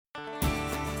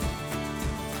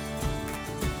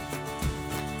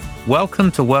Welcome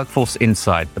to Workforce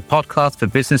Insight, the podcast for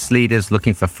business leaders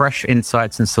looking for fresh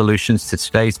insights and solutions to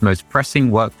today's most pressing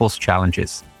workforce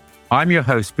challenges. I'm your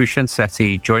host, Bhushan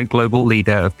Sethi, Joint Global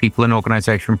Leader of People and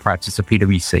Organization Practice at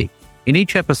PwC. In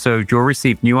each episode, you'll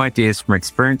receive new ideas from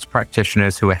experienced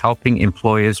practitioners who are helping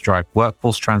employers drive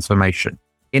workforce transformation.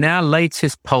 In our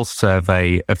latest pulse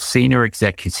survey of senior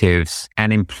executives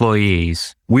and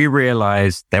employees, we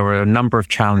realized there were a number of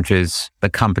challenges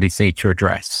that companies need to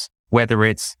address. Whether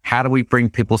it's how do we bring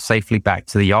people safely back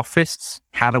to the office?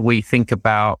 How do we think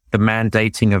about the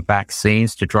mandating of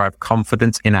vaccines to drive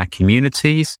confidence in our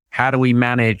communities? How do we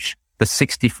manage the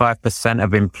 65%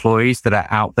 of employees that are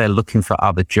out there looking for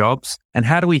other jobs? And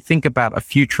how do we think about a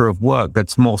future of work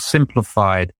that's more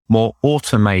simplified, more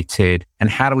automated? And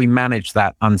how do we manage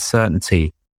that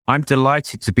uncertainty? I'm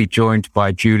delighted to be joined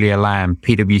by Julia Lamb,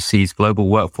 PwC's Global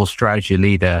Workforce Strategy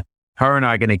Leader. Her and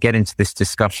I are going to get into this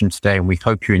discussion today, and we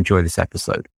hope you enjoy this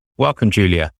episode. Welcome,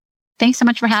 Julia. Thanks so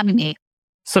much for having me.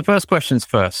 So first questions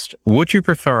first. Would you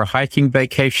prefer a hiking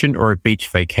vacation or a beach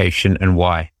vacation, and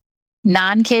why?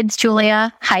 Non-kids,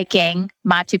 Julia, hiking,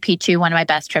 Machu Picchu, one of my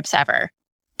best trips ever.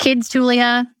 Kids,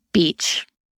 Julia, beach.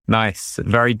 Nice.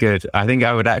 Very good. I think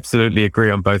I would absolutely agree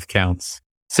on both counts.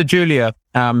 So Julia,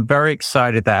 I'm very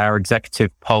excited that our executive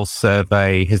pulse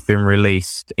survey has been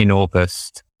released in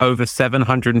August. Over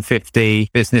 750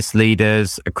 business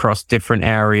leaders across different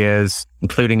areas,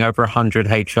 including over 100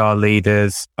 HR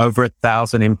leaders, over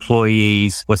 1,000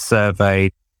 employees were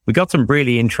surveyed. We got some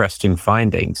really interesting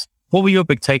findings. What were your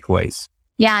big takeaways?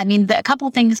 Yeah, a couple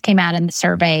of things came out in the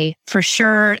survey. For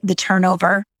sure, the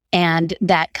turnover, and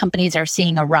that companies are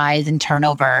seeing a rise in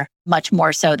turnover much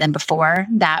more so than before.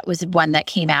 That was one that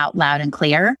came out loud and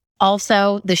clear.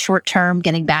 Also, the short term,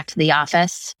 getting back to the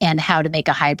office and how to make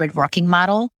a hybrid working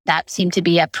model. That seemed to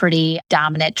be a pretty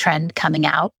dominant trend coming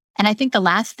out. And I think the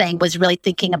last thing was really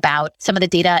thinking about some of the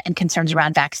data and concerns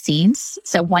around vaccines.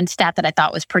 So one stat that I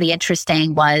thought was pretty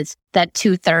interesting was that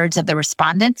 2/3 of the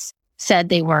respondents said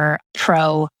they were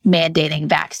pro-mandating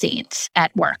vaccines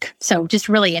at work. So just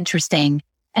really interesting.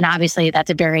 And obviously,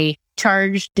 that's a very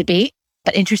charged debate,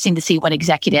 but interesting to see what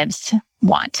executives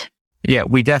want. Yeah,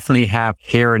 we definitely have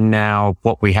here and now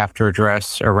what we have to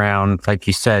address around, like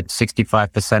you said,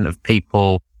 65% of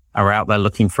people are out there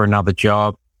looking for another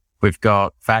job. We've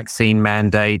got vaccine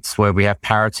mandates where we have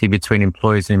parity between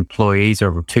employers and employees.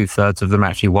 Over 2/3 of them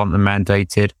actually want them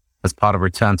mandated as part of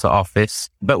return to office.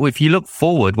 But if you look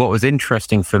forward, what was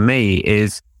interesting for me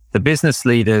is the business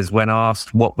leaders, when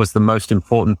asked what was the most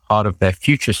important part of their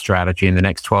future strategy in the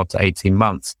next 12 to 18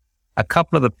 months, a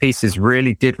couple of the pieces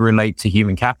really did relate to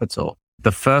human capital.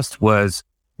 The first was,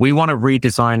 we want to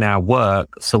redesign our work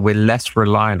so we're less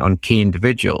reliant on key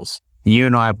individuals. You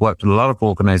and I have worked with a lot of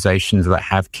organizations that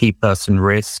have key person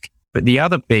risk. But the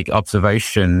other big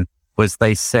observation was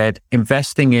they said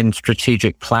investing in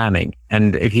strategic planning.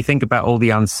 And if you think about all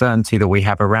the uncertainty that we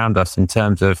have around us in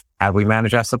terms of how do we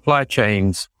manage our supply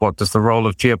chains, what does the role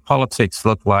of geopolitics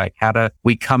look like? How do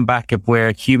we come back if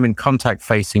we're human contact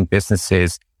facing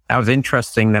businesses? That was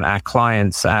interesting that our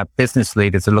clients, our business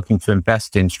leaders are looking to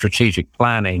invest in strategic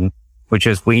planning, which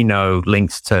as we know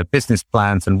links to business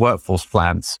plans and workforce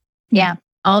plans. Yeah,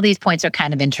 all these points are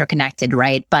kind of interconnected,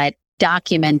 right? But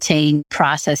documenting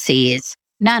processes,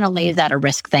 not only is that a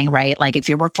risk thing, right? Like if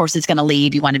your workforce is going to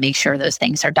leave, you want to make sure those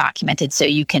things are documented so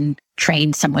you can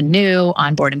train someone new,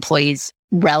 onboard employees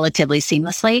relatively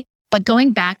seamlessly. But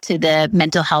going back to the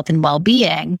mental health and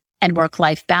well-being and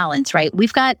work-life balance, right?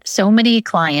 We've got so many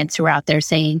clients who are out there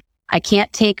saying, I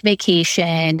can't take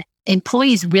vacation.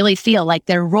 Employees really feel like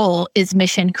their role is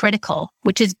mission critical,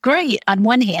 which is great on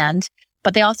one hand,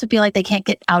 but they also feel like they can't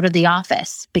get out of the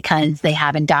office because they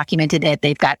haven't documented it.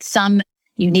 They've got some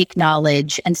unique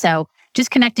knowledge. And so just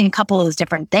connecting a couple of those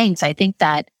different things, I think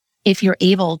that if you're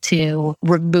able to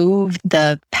remove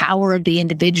the power of the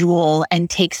individual and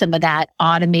take some of that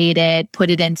automated,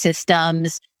 put it in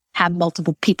systems, have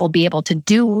multiple people be able to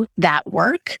do that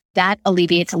work, that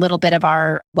alleviates a little bit of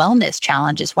our wellness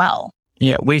challenge as well.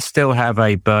 Yeah, we still have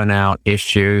a burnout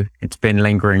issue. It's been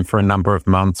lingering for a number of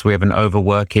months. We have an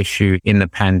overwork issue in the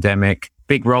pandemic.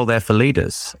 Big role there for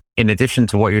leaders. In addition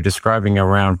to what you're describing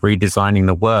around redesigning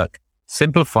the work,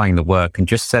 simplifying the work and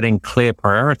just setting clear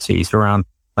priorities around,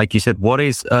 like you said, what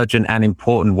is urgent and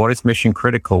important? What is mission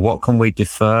critical? What can we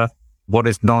defer? What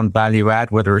is non-value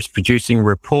add, whether it's producing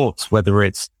reports, whether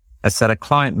it's a set of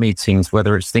client meetings,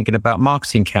 whether it's thinking about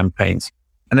marketing campaigns.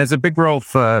 And there's a big role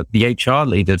for the HR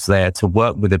leaders there to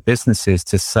work with the businesses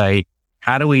to say,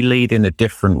 how do we lead in a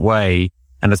different way?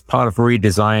 And as part of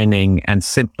redesigning and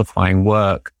simplifying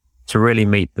work to really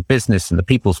meet the business and the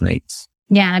people's needs.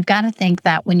 Yeah, I've got to think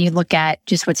that when you look at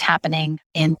just what's happening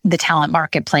in the talent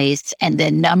marketplace and the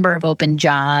number of open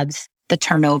jobs, the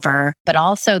turnover, but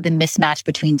also the mismatch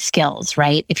between skills,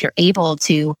 right? If you're able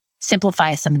to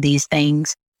simplify some of these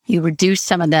things, you reduce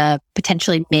some of the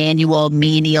potentially manual,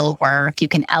 menial work, you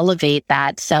can elevate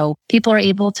that so people are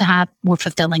able to have more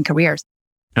fulfilling careers.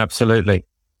 Absolutely.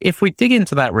 If we dig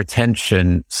into that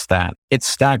retention stat, it's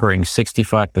staggering.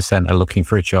 65% are looking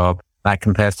for a job. That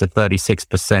compares to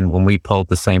 36% when we polled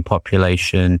the same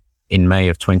population in May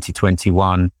of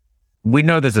 2021. We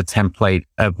know there's a template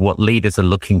of what leaders are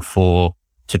looking for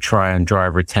to try and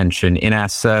drive retention. In our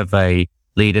survey,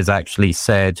 leaders actually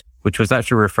said, which was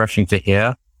actually refreshing to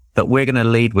hear, that we're going to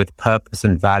lead with purpose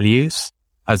and values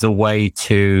as a way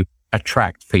to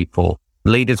attract people.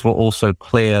 Leaders were also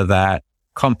clear that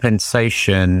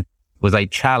compensation was a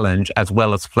challenge as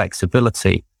well as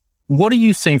flexibility. What are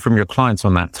you seeing from your clients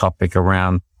on that topic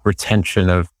around retention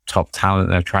of top talent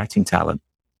and attracting talent?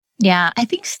 Yeah, I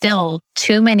think still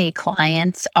too many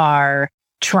clients are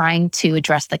trying to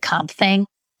address the comp thing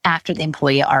after the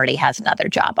employee already has another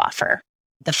job offer.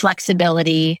 The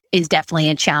flexibility is definitely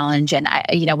a challenge. And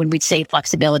when we say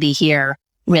flexibility here,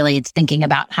 really it's thinking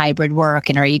about hybrid work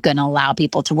and are you going to allow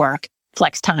people to work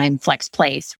flex time, flex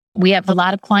place? We have a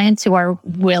lot of clients who are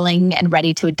willing and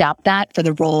ready to adopt that for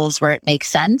the roles where it makes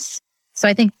sense. So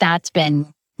I think that's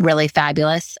been really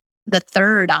fabulous. The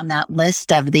third on that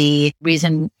list of the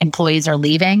reason employees are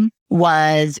leaving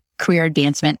was career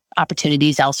advancement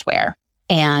opportunities elsewhere.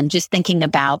 And just thinking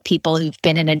about people who've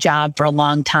been in a job for a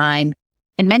long time.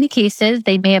 In many cases,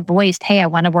 they may have voiced, hey, I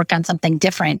want to work on something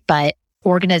different, but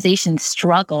organizations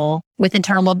struggle with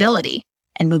internal mobility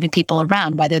and moving people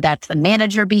around, whether that's the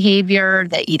manager behavior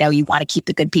that, you want to keep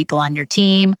the good people on your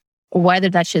team, or whether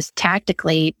that's just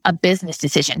tactically a business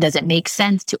decision. Does it make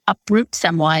sense to uproot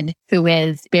someone who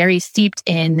is very steeped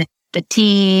in the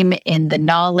team, in the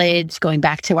knowledge, going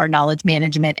back to our knowledge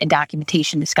management and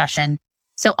documentation discussion?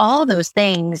 So all of those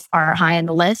things are high on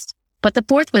the list, but the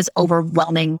fourth was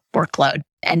overwhelming workload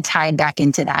and tying back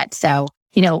into that. So,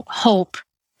 hope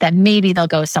that maybe they'll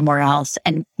go somewhere else.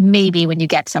 And maybe when you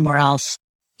get somewhere else,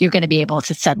 you're going to be able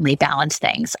to suddenly balance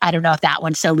things. I don't know if that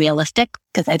one's so realistic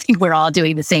because I think we're all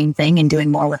doing the same thing and doing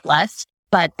more with less.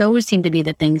 But those seem to be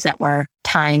the things that were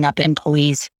tying up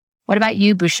employees. What about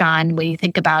you, Bhushan? When you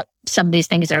think about some of these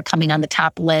things that are coming on the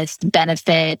top list,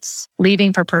 benefits,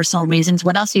 leaving for personal reasons,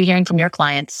 what else are you hearing from your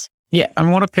clients? Yeah, I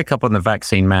want to pick up on the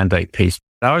vaccine mandate piece.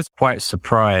 I was quite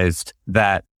surprised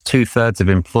that 2/3 of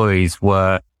employees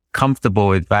were comfortable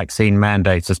with vaccine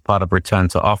mandates as part of return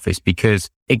to office because,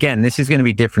 again, this is going to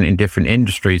be different in different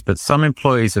industries, but some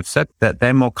employees have said that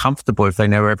they're more comfortable if they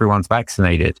know everyone's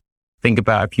vaccinated. Think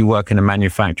about if you work in a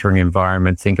manufacturing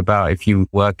environment. Think about if you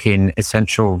work in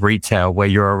essential retail where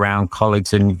you're around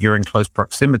colleagues and you're in close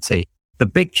proximity. The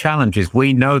big challenge is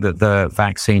we know that the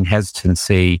vaccine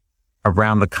hesitancy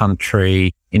around the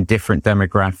country in different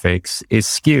demographics is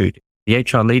skewed. The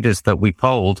HR leaders that we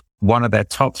polled, one of their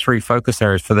top 3 focus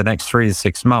areas for the next 3 to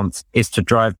 6 months is to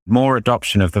drive more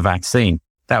adoption of the vaccine.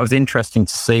 That was interesting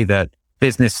to see that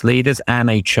business leaders and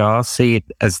HR see it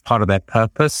as part of their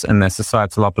purpose and their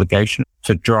societal obligation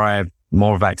to drive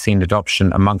more vaccine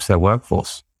adoption amongst their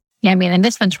workforce. Yeah, and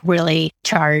this one's really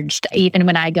charged. Even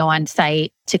when I go on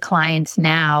site to clients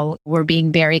now, we're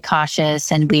being very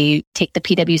cautious and we take the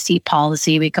PwC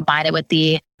policy, we combine it with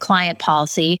the client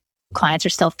policy. Clients are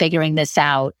still figuring this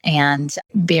out and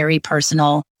very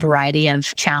personal variety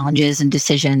of challenges and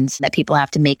decisions that people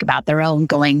have to make about their own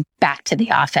going back to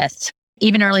the office.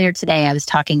 Even earlier today, I was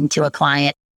talking to a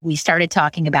client. We started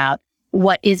talking about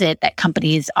what is it that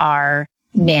companies are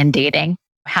mandating?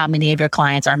 How many of your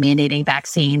clients are mandating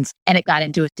vaccines? And it got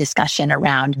into a discussion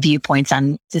around viewpoints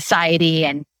on society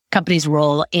and companies'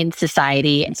 role in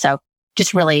society. And so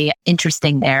just really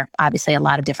interesting there. Obviously, a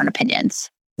lot of different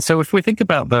opinions. So if we think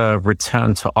about the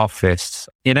return to office,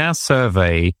 in our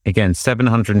survey, again,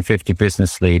 750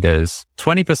 business leaders,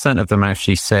 20% of them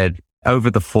actually said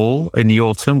over the fall, in the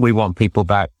autumn, we want people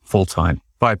back full time,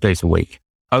 5 days a week.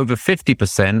 Over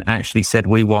 50% actually said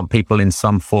we want people in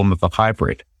some form of a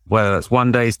hybrid, whether that's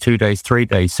 1 day, 2 days, 3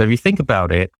 days. So if you think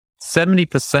about it,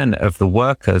 70% of the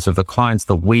workers, of the clients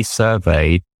that we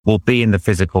surveyed, will be in the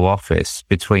physical office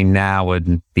between now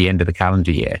and the end of the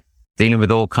calendar year, dealing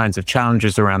with all kinds of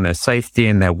challenges around their safety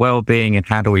and their well-being and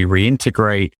how do we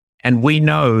reintegrate. And we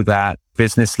know that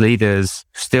business leaders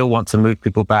still want to move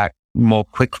people back more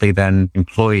quickly than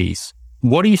employees.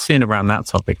 What are you seeing around that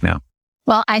topic now?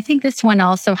 Well, I think this one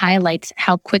also highlights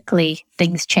how quickly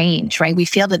things change, right? We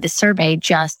fielded the survey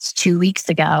just 2 weeks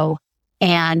ago,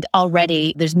 And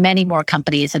already there's many more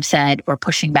companies have said we're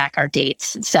pushing back our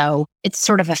dates. So it's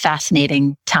sort of a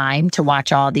fascinating time to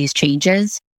watch all these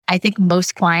changes. I think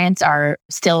most clients are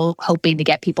still hoping to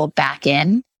get people back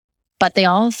in, but they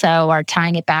also are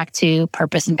tying it back to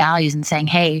purpose and values and saying,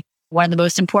 hey, one of the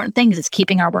most important things is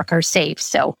keeping our workers safe.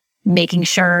 So making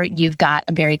sure you've got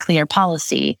a very clear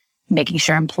policy, making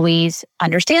sure employees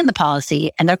understand the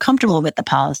policy and they're comfortable with the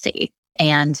policy.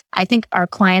 And I think our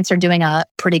clients are doing a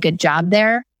pretty good job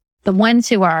there. The ones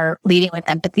who are leading with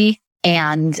empathy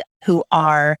and who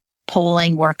are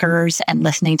polling workers and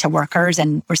listening to workers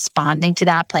and responding to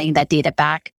that, playing that data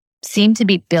back, seem to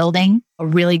be building a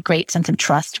really great sense of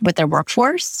trust with their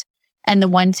workforce. And the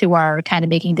ones who are kind of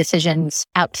making decisions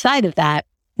outside of that,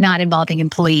 not involving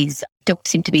employees, don't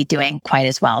seem to be doing quite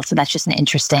as well. So that's just an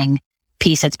interesting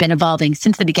piece that's been evolving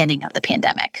since the beginning of the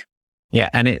pandemic. Yeah,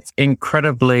 and it's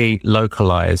incredibly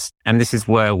localized. And this is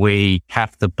where we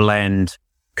have to blend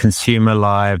consumer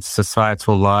lives,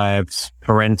 societal lives,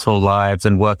 parental lives,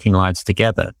 and working lives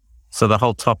together. So the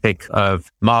whole topic of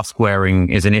mask wearing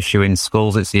is an issue in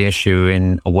schools. It's the issue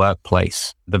in a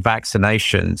workplace. The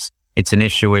vaccinations, it's an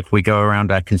issue if we go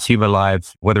around our consumer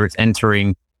lives, whether it's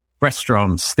entering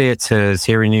restaurants, theaters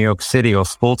here in New York City or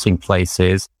sporting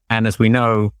places. And as we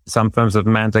know, some firms are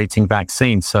mandating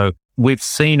vaccines. So we've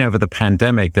seen over the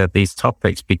pandemic that these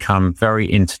topics become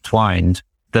very intertwined.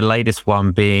 The latest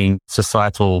one being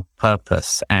societal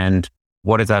purpose and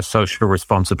what is our social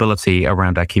responsibility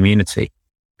around our community.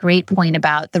 Great point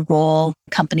about the role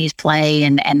companies play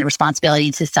and the responsibility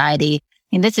in society.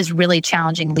 And this is really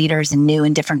challenging leaders in new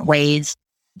and different ways.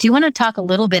 Do you want to talk a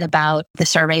little bit about the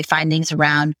survey findings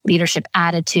around leadership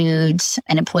attitudes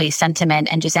and employee sentiment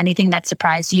and just anything that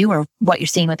surprised you or what you're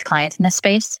seeing with clients in this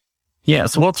space? Yeah,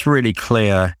 so what's really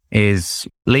clear is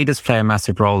leaders play a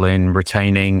massive role in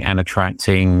retaining and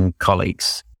attracting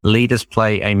colleagues. Leaders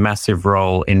play a massive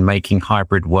role in making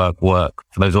hybrid work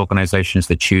for those organizations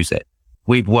that choose it.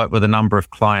 We've worked with a number of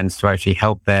clients to actually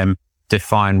help them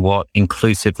define what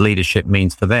inclusive leadership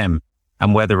means for them.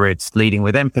 And whether it's leading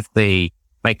with empathy,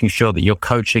 making sure that you're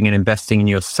coaching and investing in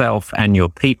yourself and your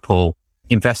people,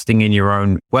 investing in your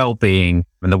own well-being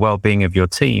and the well-being of your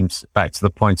teams, back to the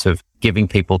point of giving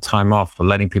people time off or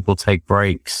letting people take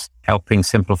breaks, helping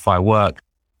simplify work.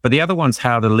 But the other one's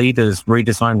how the leaders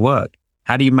redesign work.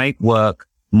 How do you make work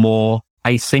more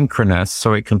asynchronous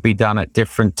so it can be done at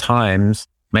different times,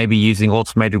 maybe using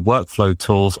automated workflow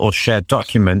tools or shared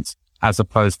documents, as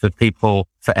opposed to people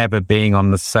forever being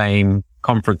on the same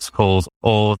conference calls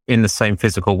or in the same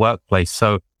physical workplace.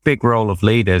 So big role of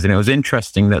leaders. And it was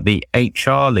interesting that the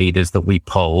HR leaders that we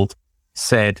polled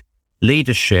said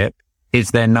leadership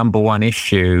is their number one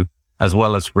issue, as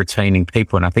well as retaining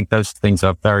people. And I think those things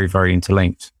are very, very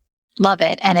interlinked. Love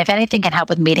it. And if anything can help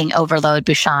with meeting overload,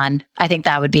 Bhushan, I think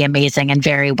that would be amazing and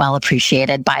very well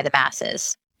appreciated by the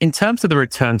masses. In terms of the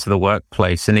return to the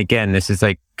workplace, and again, this is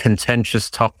a contentious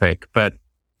topic, but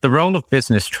the role of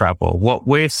business travel, what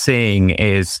we're seeing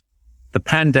is the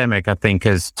pandemic, I think,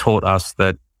 has taught us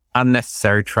that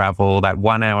unnecessary travel, that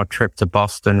 1 hour trip to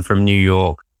Boston from New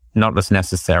York, not as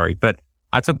necessary. But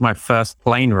I took my first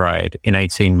plane ride in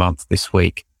 18 months this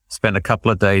week, spent a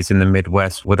couple of days in the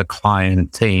Midwest with a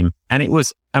client team, and it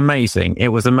was amazing. It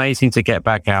was amazing to get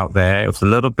back out there. It was a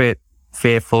little bit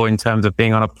fearful in terms of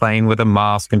being on a plane with a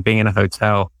mask and being in a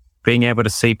hotel, being able to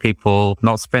see people,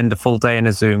 not spend a full day in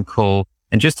a Zoom call,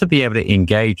 and just to be able to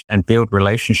engage and build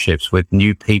relationships with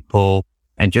new people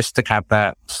and just to have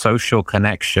that social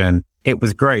connection. It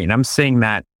was great. And I'm seeing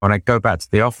that when I go back to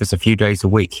the office a few days a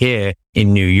week here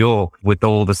in New York with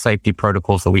all the safety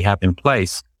protocols that we have in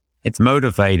place. It's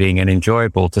motivating and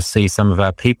enjoyable to see some of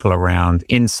our people around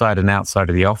inside and outside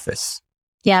of the office.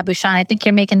 Yeah, Bhushan, I think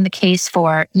you're making the case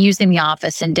for using the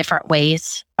office in different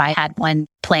ways. I had one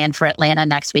planned for Atlanta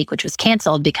next week, which was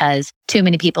canceled because too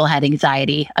many people had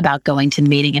anxiety about going to the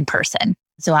meeting in person.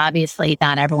 So obviously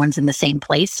not everyone's in the same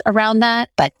place around that,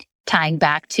 but tying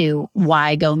back to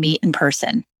why go meet in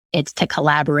person. It's to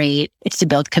collaborate. It's to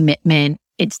build commitment.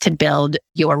 It's to build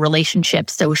your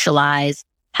relationships, socialize,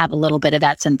 have a little bit of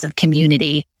that sense of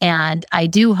community. And I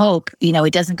do hope,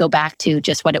 it doesn't go back to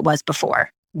just what it was before.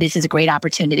 This is a great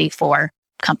opportunity for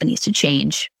companies to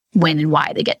change when and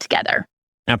why they get together.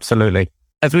 Absolutely.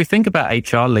 As we think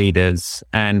about HR leaders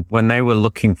and when they were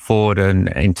looking forward and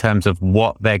in terms of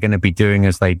what they're going to be doing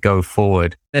as they go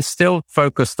forward, they're still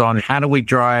focused on how do we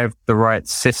drive the right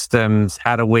systems?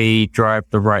 How do we drive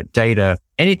the right data?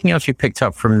 Anything else you picked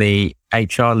up from the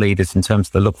HR leaders in terms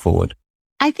of the look forward?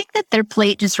 I think that their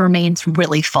plate just remains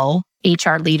really full.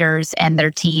 HR leaders and their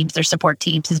teams, their support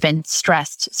teams has been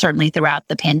stressed certainly throughout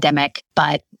the pandemic,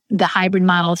 but the hybrid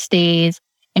model stays.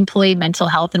 Employee mental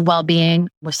health and well-being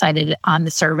was cited on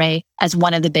the survey as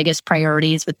one of the biggest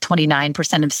priorities, with 29%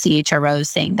 of CHROs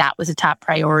saying that was a top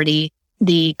priority.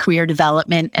 The career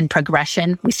development and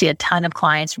progression, we see a ton of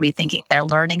clients rethinking their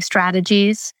learning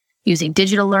strategies, using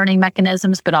digital learning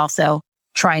mechanisms, but also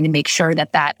trying to make sure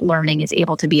that that learning is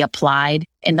able to be applied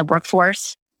in the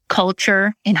workforce.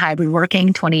 Culture in hybrid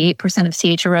working, 28% of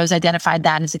CHROs identified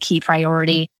that as a key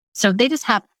priority. So they just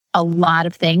have a lot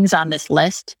of things on this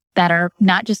list that are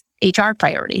not just HR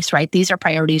priorities, right? These are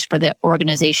priorities for the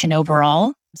organization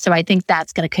overall. So I think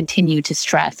that's going to continue to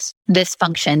stress this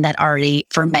function that already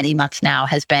for many months now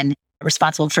has been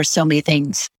responsible for so many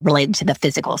things related to the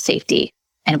physical safety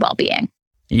and well-being.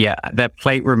 Yeah, their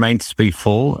plate remains to be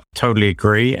full. Totally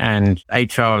agree. And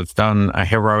HR has done a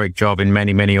heroic job in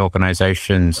many, many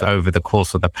organizations over the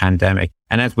course of the pandemic.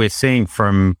 And as we're seeing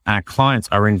from our clients,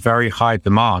 are in very high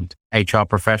demand. HR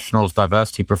professionals,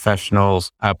 diversity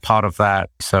professionals are part of that.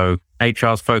 So HR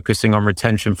is focusing on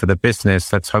retention for the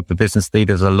business. Let's hope the business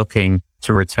leaders are looking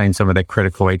to retain some of their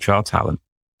critical HR talent.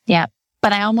 Yeah.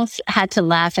 But I almost had to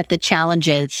laugh at the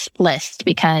challenges list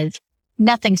because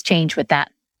nothing's changed with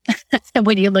that.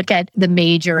 When you look at the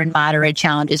major and moderate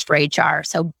challenges for HR,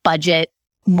 so budget,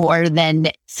 more than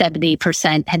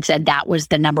 70% had said that was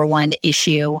the number one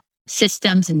issue.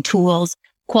 Systems and tools,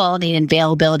 quality and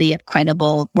availability of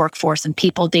credible workforce and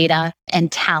people data,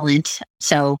 and talent.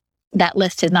 So that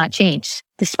list has not changed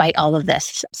despite all of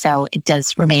this. So it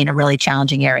does remain a really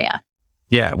challenging area.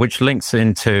 Yeah, which links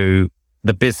into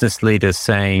the business leaders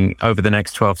saying over the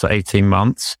next 12 to 18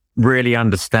 months, really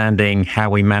understanding how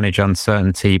we manage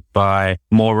uncertainty by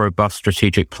more robust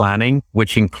strategic planning,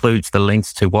 which includes the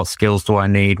links to what skills do I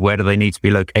need? Where do they need to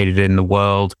be located in the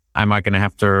world? Am I going to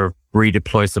have to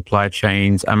redeploy supply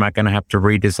chains? Am I going to have to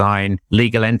redesign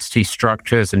legal entity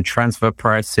structures and transfer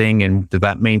pricing? And does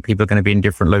that mean people are going to be in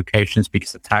different locations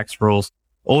because of tax rules?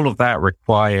 All of that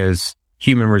requires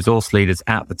human resource leaders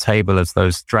at the table as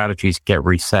those strategies get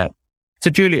reset. So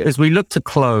Julia, as we look to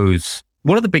close,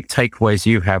 what are the big takeaways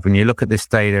you have when you look at this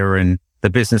data and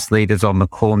the business leaders on the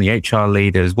call and the HR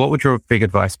leaders? What would your big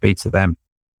advice be to them?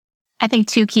 I think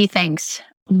two key things.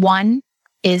 One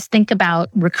is think about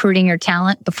recruiting your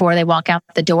talent before they walk out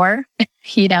the door.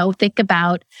 Think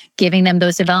about giving them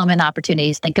those development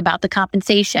opportunities. Think about the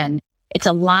compensation. It's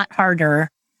a lot harder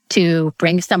to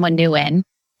bring someone new in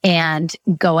and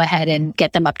go ahead and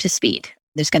get them up to speed.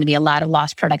 There's going to be a lot of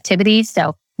lost productivity.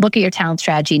 So look at your talent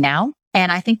strategy now. And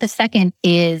I think the second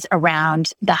is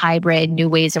around the hybrid, new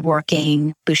ways of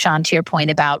working. Bhushan, to your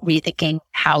point about rethinking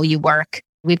how you work.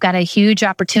 We've got a huge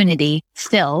opportunity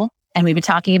still, and we've been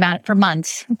talking about it for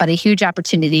months, but a huge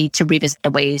opportunity to revisit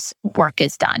the ways work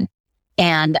is done.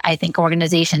 And I think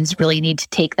organizations really need to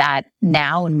take that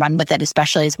now and run with it,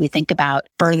 especially as we think about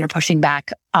further pushing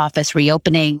back office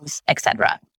reopenings, et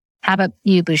cetera. How about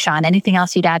you, Bhushan? Anything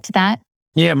else you'd add to that?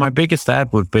 Yeah, my biggest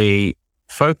add would be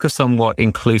focus on what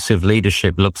inclusive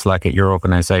leadership looks like at your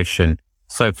organization.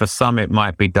 So for some, it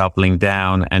might be doubling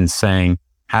down and saying,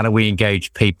 how do we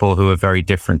engage people who are very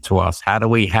different to us? How do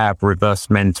we have reverse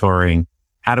mentoring?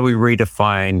 How do we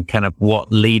redefine kind of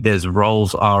what leaders'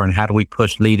 roles are, and how do we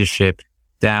push leadership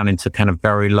down into kind of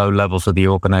very low levels of the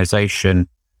organization?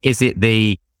 Is it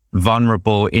the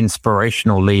vulnerable,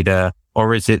 inspirational leader,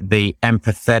 or is it the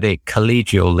empathetic,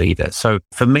 collegial leader? So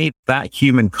for me, that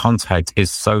human contact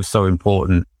is so, so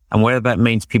important. And whether that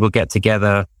means people get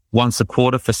together once a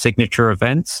quarter for signature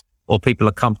events, or people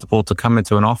are comfortable to come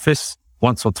into an office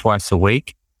once or twice a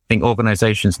week, I think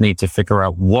organizations need to figure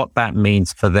out what that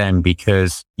means for them,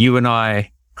 because you and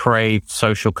I crave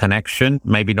social connection,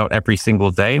 maybe not every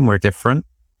single day, and we're different,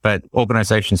 but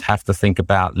organizations have to think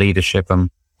about leadership and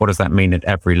what does that mean at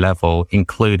every level,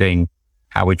 including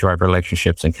how we drive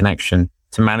relationships and connection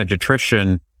to manage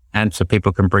attrition and so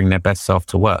people can bring their best self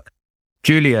to work.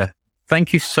 Julia,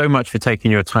 thank you so much for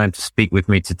taking your time to speak with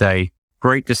me today.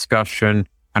 Great discussion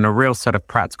and a real set of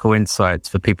practical insights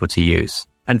for people to use.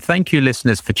 And thank you,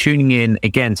 listeners, for tuning in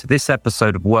again to this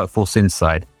episode of Workforce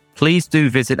Insight. Please do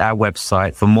visit our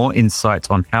website for more insights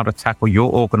on how to tackle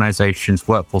your organization's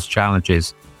workforce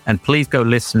challenges. And please go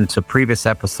listen to previous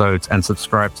episodes and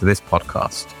subscribe to this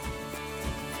podcast.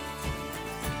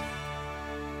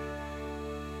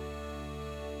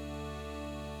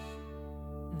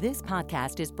 This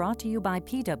podcast is brought to you by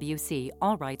PwC,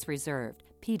 all rights reserved.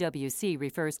 PwC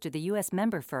refers to the U.S.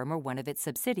 member firm or one of its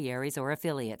subsidiaries or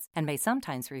affiliates, and may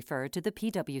sometimes refer to the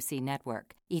PwC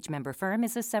network. Each member firm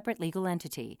is a separate legal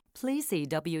entity. Please see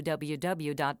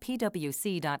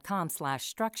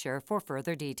www.pwc.com/structure for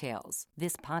further details.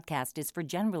 This podcast is for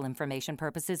general information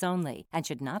purposes only and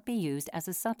should not be used as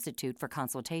a substitute for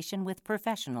consultation with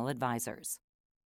professional advisors.